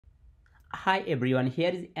Hi everyone,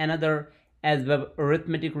 here is another Asvab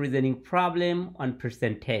arithmetic reasoning problem on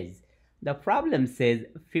percentage. The problem says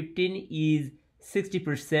 15 is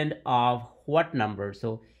 60% of what number?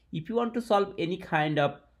 So if you want to solve any kind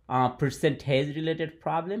of percentage related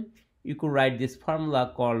problem, you could write this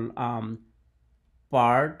formula called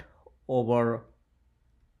part over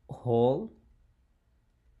whole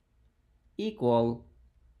equal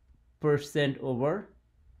percent over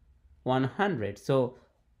 100. So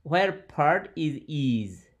where part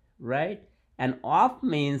is, right, and off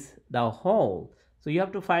means the whole, so you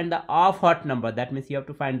have to find the off what number. That means you have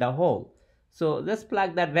to find the whole. So let's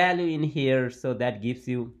plug that value in here. So that gives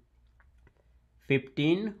you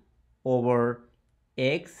 15 over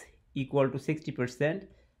x equal to 60%, so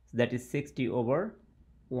that is 60 over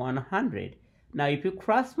 100. Now if you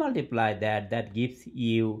cross multiply that, that gives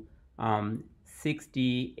you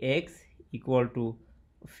 60x equal to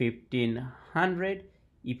 1500.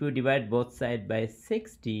 If you divide both sides by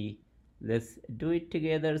 60, let's do it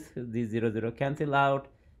together. So these 0 cancel out,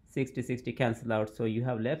 60 cancel out, so you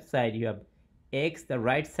have left side, you have x, the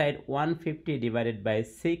right side 150 divided by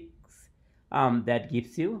 6, that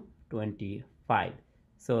gives you 25.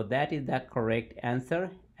 So that is the correct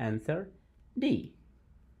answer, answer D.